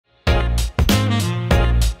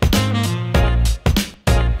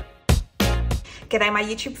G'day my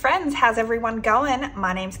YouTube friends, how's everyone going?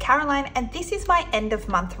 My name's Caroline and this is my end of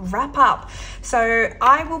month wrap up. So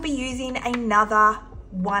I will be using another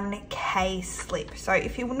 1K slip. So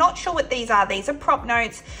if you're not sure what these are prop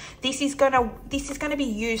notes. This is gonna be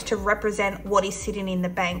used to represent what is sitting in the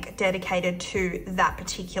bank dedicated to that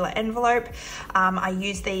particular envelope. I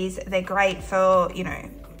use these, they're great for, you know,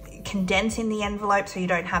 condensing the envelope so you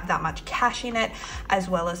don't have that much cash in it, as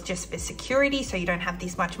well as just for security so you don't have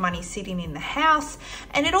this much money sitting in the house.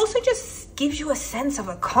 And it also just gives you a sense of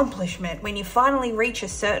accomplishment when you finally reach a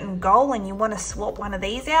certain goal and you want to swap one of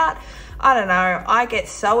these out. I don't know, I get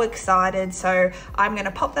so excited. So I'm going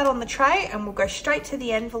to pop that on the tray and we'll go straight to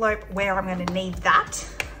the envelope where I'm going to need that.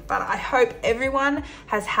 But I hope everyone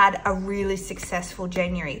has had a really successful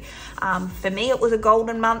January. For me, it was a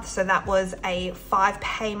golden month, so that was a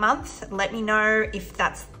 5-pay month. Let me know if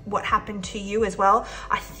that's what happened to you as well.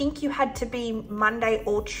 I think you had to be Monday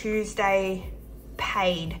or Tuesday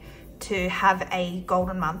paid to have a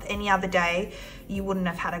golden month. Any other day, you wouldn't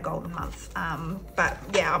have had a golden month. But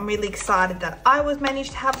yeah, I'm really excited that I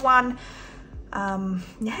managed to have one.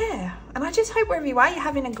 Yeah, and I just hope wherever you are, you're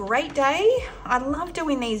having a great day. I love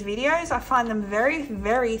doing these videos. I find them very,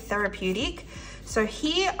 very therapeutic. So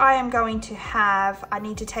here I am going to have, I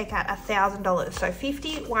need to take out $1,000. So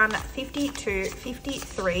 51, 52,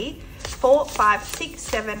 53, 4, 5, 6,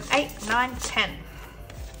 7, 8, 9, 10.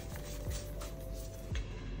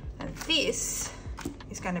 And this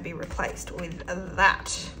is going to be replaced with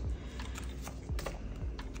that.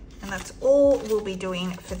 And that's all we'll be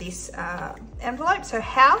doing for this envelope. So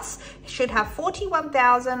house should have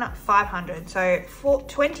 41,500. So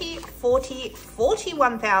 20, 40,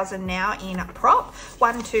 41,000 now in prop.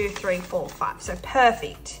 1, 2, 3, 4, 5. So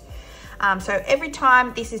perfect. So every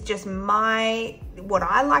time, this is just what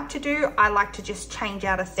I like to do. I like to just change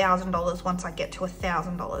out $1,000 once I get to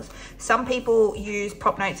 $1,000. Some people use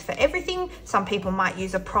prop notes for everything. Some people might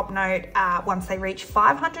use a prop note once they reach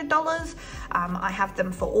 $500. I have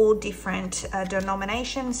them for all different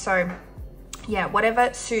denominations. So yeah,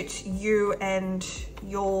 whatever suits you and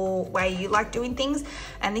your way you like doing things.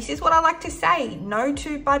 And this is what I like to say, no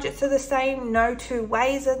two budgets are the same, no two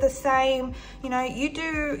ways are the same. You know, you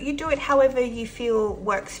do it however you feel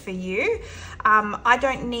works for you. I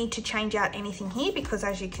don't need to change out anything here because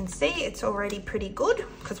as you can see, it's already pretty good.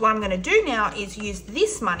 Because what I'm going to do now is use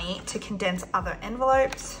this money to condense other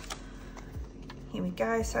envelopes. Here we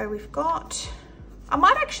go. So we've got, I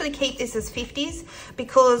might actually keep this as 50s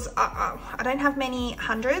because I don't have many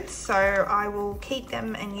hundreds, so I will keep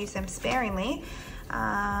them and use them sparingly.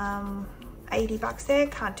 80 bucks there,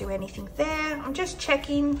 can't do anything there. I'm just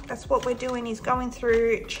checking, that's what we're doing, is going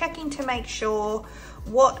through, checking to make sure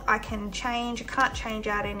what I can change. I can't change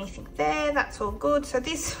out anything there, that's all good. So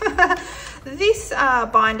this, this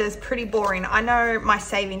binder is pretty boring. I know my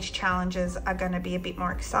savings challenges are gonna be a bit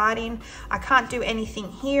more exciting. I can't do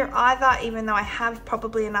anything here either, even though I have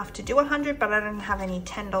probably enough to do 100, but I don't have any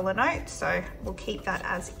 $10 notes, so we'll keep that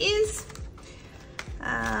as is.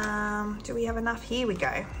 Do we have enough? Here we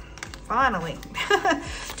go. Finally.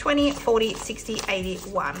 20, 40, 60, 80,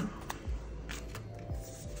 1.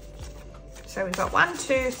 So we've got 1,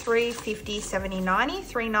 2, 3, 50, 70, 90,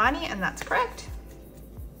 390, and that's correct.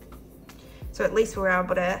 So at least we were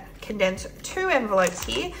able to condense 2 envelopes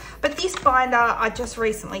here. But this binder, I just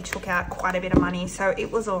recently took out quite a bit of money, so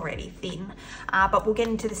it was already thin. But we'll get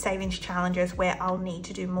into the savings challenges where I'll need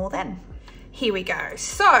to do more then. Here we go.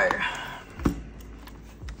 So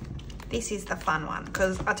this is the fun one,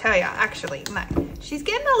 because I'll tell you, actually, no, she's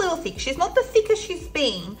getting a little thick. She's not the thickest she's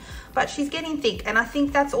been, but she's getting thick. And I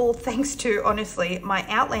think that's all thanks to, honestly, my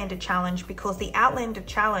Outlander challenge, because the Outlander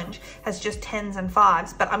challenge has just 10s and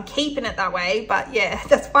 5s, but I'm keeping it that way. But yeah,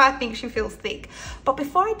 that's why I think she feels thick. But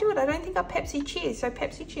before I do it, I don't think I Pepsi cheers. So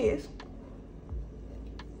Pepsi cheers.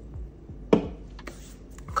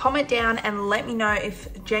 Comment down and let me know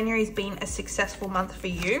if January's been a successful month for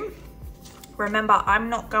you. Remember, I'm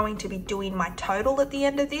not going to be doing my total at the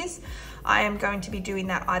end of this. I am going to be doing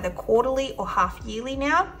that either quarterly or half yearly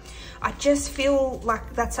now. I just feel like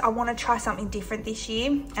I want to try something different this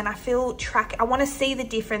year, and I feel I want to see the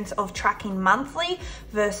difference of tracking monthly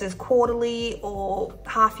versus quarterly or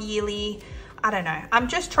half yearly. I don't know. I'm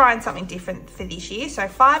just trying something different for this year. So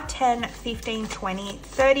 5, 10, 15, 20,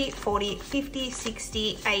 30, 40, 50,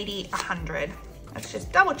 60, 80, 100. Let's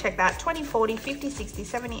just double check that. 20, 40, 50, 60,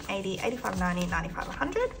 70, 80, 85, 90, 95,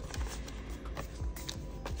 100.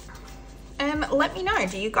 Let me know,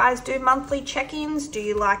 do you guys do monthly check-ins? Do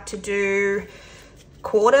you like to do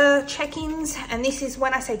quarter check-ins, and this is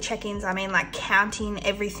when I say check-ins, I mean like counting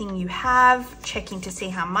everything you have, checking to see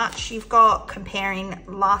how much you've got, comparing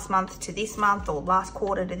last month to this month or last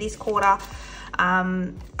quarter to this quarter.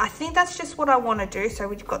 I think that's just what I want to do. So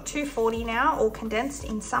we've got 240 now, all condensed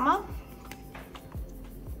in summer.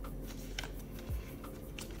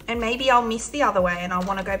 And maybe I'll miss the other way and I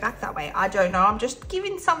want to go back that way. I don't know. I'm just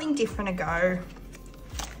giving something different a go.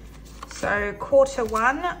 So quarter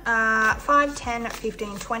one, 5, 10,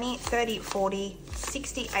 15, 20, 30, 40,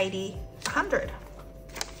 60, 80, 100.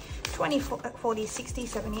 20, 40, 60,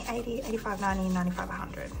 70, 80, 85, 90, 95,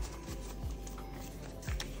 100.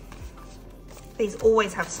 These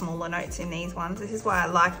always have smaller notes in these ones. This is why I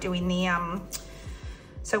like doing the,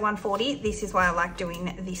 so 140, this is why I like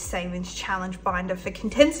doing this savings challenge binder for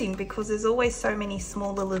condensing, because there's always so many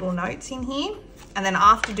smaller little notes in here. And then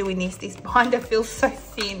after doing this, this binder feels so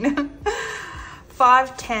thin.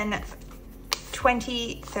 5, 10,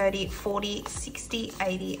 20, 30, 40, 60,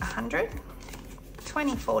 80, 100.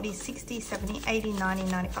 20, 40, 60, 70, 80, 90,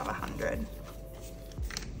 95, 100.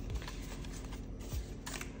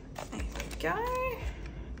 There we go.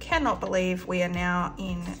 Cannot believe we are now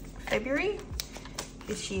in February.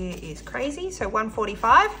 This year is crazy. So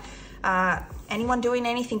 145. Anyone doing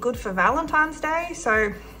anything good for Valentine's Day?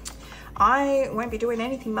 So I won't be doing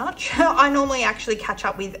anything much. I normally actually catch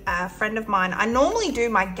up with a friend of mine. I normally do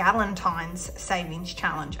my Galentine's savings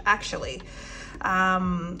challenge, actually.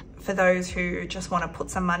 For those who just want to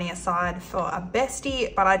put some money aside for a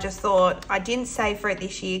bestie, but I just thought I didn't save for it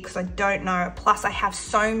this year because I don't know. Plus I have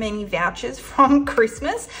so many vouchers from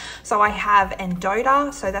Christmas. So I have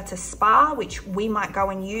Endota, so that's a spa, which we might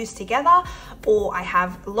go and use together, or I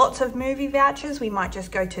have lots of movie vouchers. We might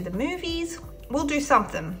just go to the movies. We'll do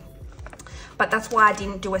something. But that's why I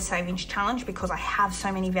didn't do a savings challenge, because I have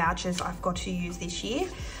so many vouchers I've got to use this year.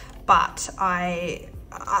 But I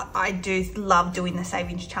do love doing the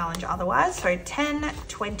savings challenge otherwise. So 10,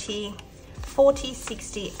 20, 40,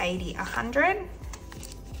 60, 80, 100.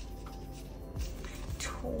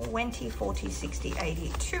 20, 40, 60,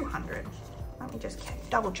 80, 200. Let me just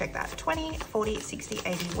double check that. 20, 40, 60,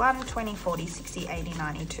 81, 20, 40, 60, 80,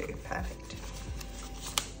 92. Perfect.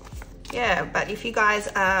 Yeah, but if you guys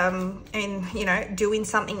and you know, doing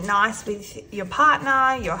something nice with your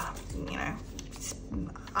partner, your, you know,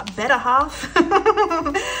 a better half,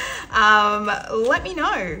 let me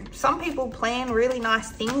know. Some people plan really nice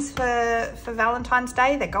things for Valentine's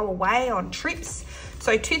Day. They go away on trips.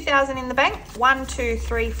 So 2,000 in the bank. 1, 2,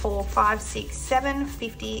 3, 4, 5, 6, 7,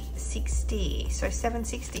 50, 60. So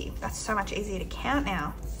 760. That's so much easier to count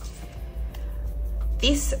now.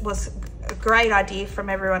 This was a great idea from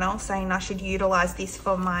everyone else, saying I should utilize this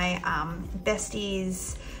for my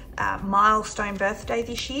bestie's milestone birthday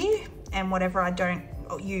this year, and whatever I don't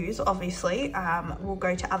use, obviously, will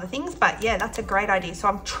go to other things. But yeah, that's a great idea. So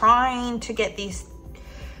I'm trying to get this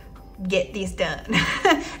done.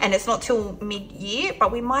 And it's not till mid-year,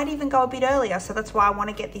 but we might even go a bit earlier, so that's why I want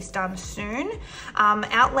to get this done soon.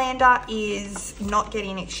 Outlander is not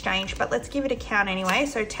getting exchanged, but let's give it a count anyway.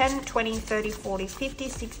 So 10, 20, 30, 40, 50,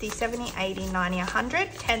 60, 70, 80, 90,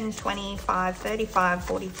 100. 10, 25, 35,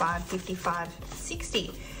 45, 55,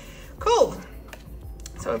 60. Cool.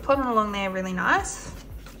 So we're putting along there really nice.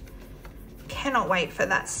 Cannot wait for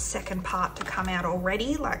that second part to come out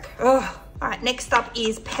already. Like, oh. All right, next up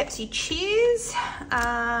is Pepsi Cheers.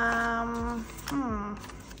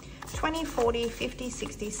 20, 40, 50,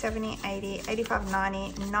 60, 70, 80, 85,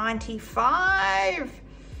 90, 95.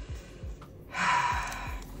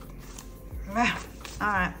 All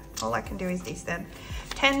right, all I can do is this then.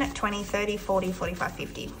 10, 20, 30, 40, 45,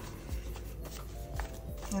 50.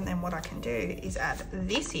 And then what I can do is add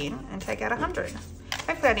this in and take out 100.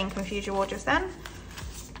 Hopefully I didn't confuse you all just then.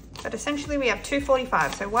 But essentially we have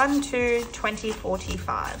 245. So 1, 2, 20,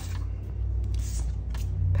 45.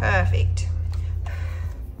 Perfect.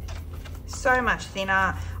 So much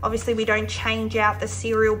thinner. Obviously we don't change out the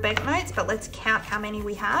serial banknotes, but let's count how many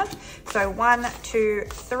we have. So 1, 2,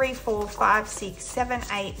 3, 4, 5, 6, 7,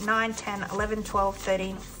 8, 9, 10, 11, 12,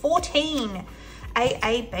 13, 14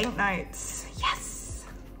 AA banknotes. Yes,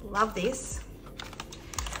 love this.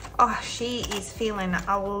 Oh, she is feeling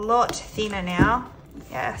a lot thinner now.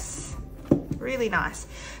 Yes, really nice.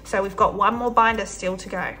 So we've got one more binder still to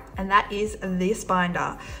go, and that is this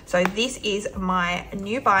binder. So this is my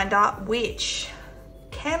new binder, which,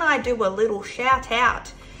 can I do a little shout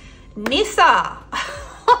out? Nissa.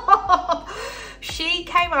 She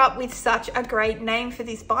came up with such a great name for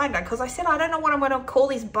this binder, because I said, I don't know what I'm going to call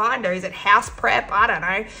this binder. Is it house prep? I don't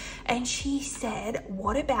know. And she said,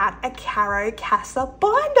 what about a CAROCASH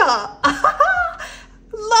binder?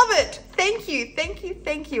 Love it. thank you, thank you,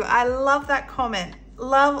 thank you. I love that comment.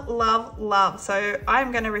 Love, love, love. So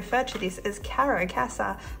I'm going to refer to this as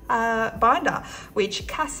CAROCASH binder, which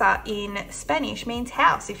casa in Spanish means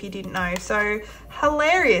house, if you didn't know. So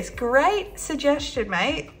hilarious. Great suggestion,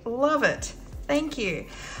 mate. Love it. Thank you.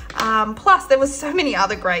 Plus there was so many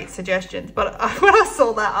other great suggestions, but when I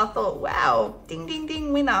saw that, I thought, wow, ding, ding,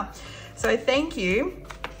 ding, winner. So thank you.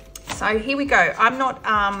 So here we go. I'm not,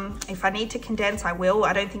 if I need to condense, I will.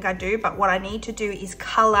 I don't think I do, but what I need to do is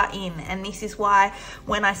color in. And this is why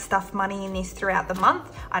when I stuff money in this throughout the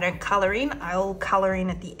month, I don't color in, I'll color in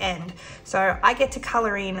at the end. So I get to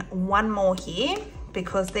color in one more here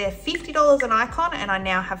because they're $50 an icon and I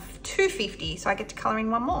now have $2.50. So I get to color in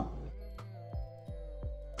one more.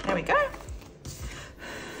 There we go.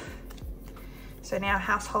 So now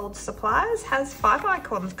household supplies has 5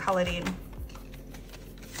 icons colored in.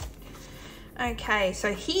 Okay,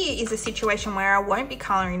 so here is a situation where I won't be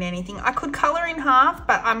coloring anything. I could color in half,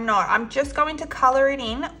 but I'm not. I'm just going to color it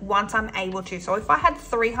in once I'm able to. So if I had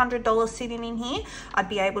 $300 sitting in here, I'd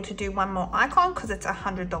be able to do one more icon because it's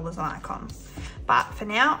 $100 an icon. But for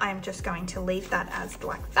now, I'm just going to leave that as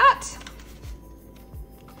like that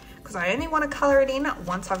because I only want to color it in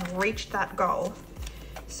once I've reached that goal.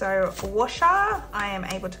 So washer, I am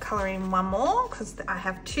able to color in one more because I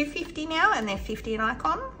have $2.50 now and they're 50 an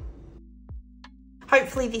icon.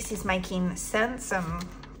 Hopefully this is making sense.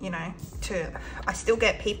 You know, I still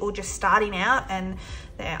get people just starting out and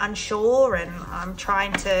they're unsure, and I'm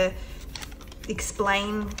trying to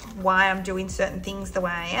explain why I'm doing certain things the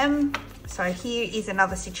way I am. So here is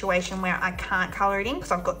another situation where I can't color it in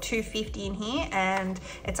because I've got $2.50 in here and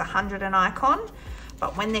it's 100 an icon.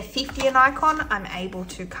 But when they're 50 an icon, I'm able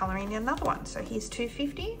to color in another one. So here's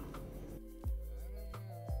 $2.50.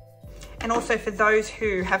 And also for those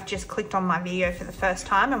who have just clicked on my video for the first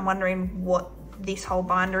time and wondering what this whole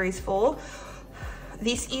binder is for,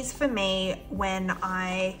 this is for me when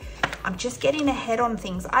I'm just getting ahead on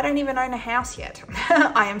things. I don't even own a house yet.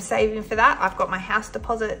 I am saving for that. I've got my house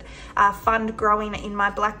deposit fund growing in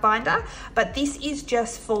my black binder, but this is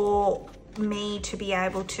just for me to be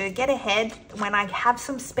able to get ahead when I have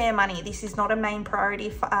some spare money. This is not a main priority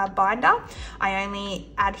binder. I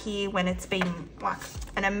only add here when it's been like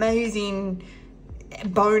an amazing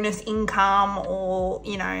bonus income, or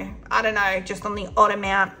you know, I don't know, just on the odd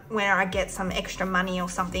amount where I get some extra money or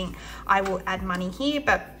something, I will add money here.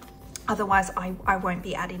 But otherwise I won't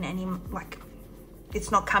be adding any, like,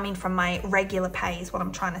 it's not coming from my regular pay is what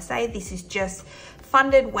I'm trying to say. This is just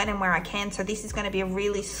funded when and where I can. So this is going to be a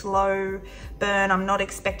really slow burn. I'm not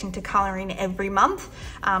expecting to color in every month.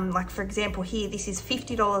 Like for example here, this is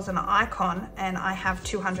 $50 an icon and I have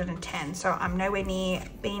 210. So I'm nowhere near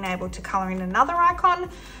being able to color in another icon.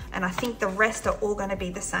 And I think the rest are all going to be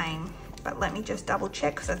the same. But let me just double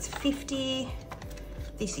check because that's 50.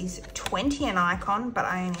 This is 20 an icon, but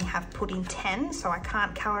I only have put in 10, so I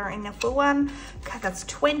can't color in a full one. Okay, that's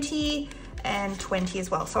 20 and 20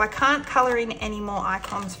 as well. So I can't color in any more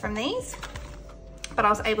icons from these, but I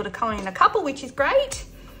was able to color in a couple, which is great.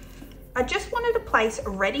 I just wanted a place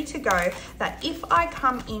ready to go that if I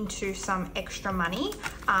come into some extra money,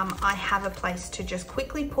 I have a place to just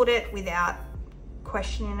quickly put it without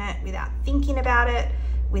questioning it, without thinking about it,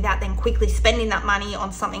 without then quickly spending that money on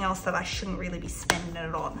something else that I shouldn't really be spending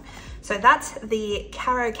it on. So that's the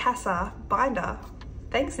CAROCASH binder.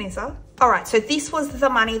 Thanks, Nissa. All right, so this was the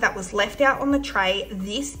money that was left out on the tray.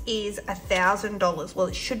 This is $1,000. Well,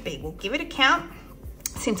 it should be. We'll give it a count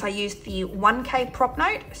since I used the 1K prop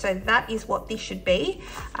note. So that is what this should be.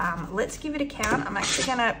 Let's give it a count. I'm actually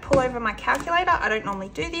gonna pull over my calculator. I don't normally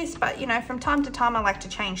do this, but you know, from time to time, I like to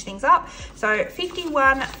change things up. So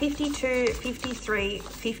 51, 52, 53,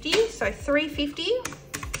 50, so 350.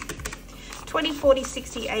 20, 40,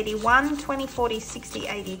 60, 81, 20, 40, 60,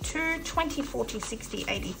 82, 20, 40, 60,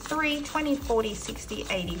 83, 20, 40, 60,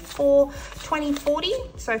 84, 20, 40,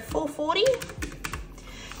 so 440,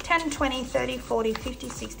 10, 20, 30, 40, 50,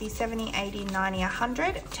 60, 70, 80, 90,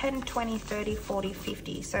 100, 10, 20, 30, 40,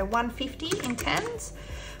 50, so 150 in tens,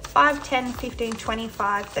 5, 10, 15,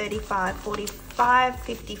 25, 35, 45,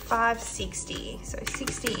 55, 60. So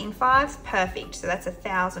 60 in fives, perfect. So that's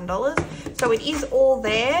 $1,000. So it is all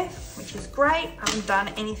there, which is great. I haven't done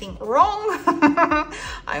anything wrong.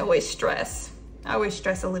 I always stress a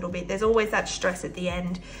little bit. There's always that stress at the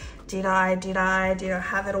end. Did I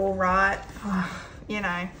have it all right? You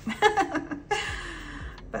know.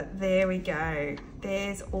 But there we go.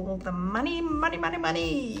 there's all the money, money, money,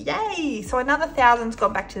 money. Yay. So another 1,000's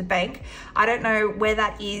gone back to the bank. I don't know where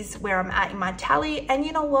that is, where I'm at in my tally. And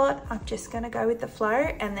you know what? I'm just going to go with the flow.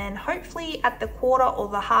 And then hopefully at the quarter or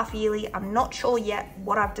the half yearly, I'm not sure yet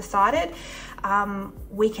what I've decided,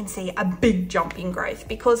 we can see a big jump in growth,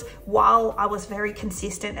 because while I was very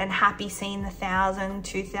consistent and happy seeing the 1,000,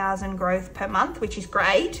 2,000 growth per month, which is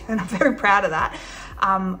great, and I'm very proud of that,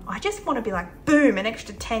 I just want to be like, boom, an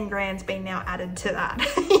extra 10 grand's been now added to that.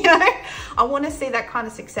 You know, I want to see that kind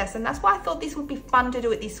of success, and that's why I thought this would be fun to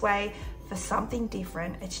do it this way, for something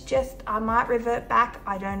different. It's just, I might revert back,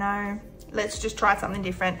 I don't know. Let's just try something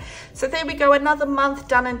different. So there we go, another month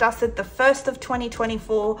done and dusted, the 1st of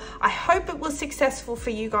 2024. I hope it was successful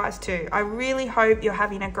for you guys too. I really hope you're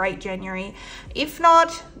having a great January. If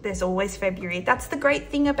not, there's always February. That's the great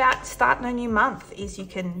thing about starting a new month, is you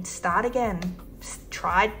can start again.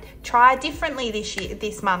 Try differently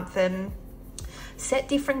this month, and set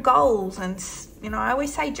different goals. And you know, I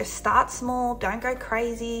always say, just start small, don't go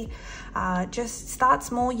crazy. Just start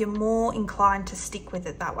small, you're more inclined to stick with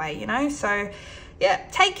it that way, you know. So yeah,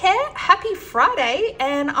 take care, happy Friday,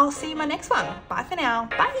 and I'll see you in my next one. Bye for now.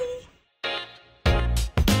 Bye.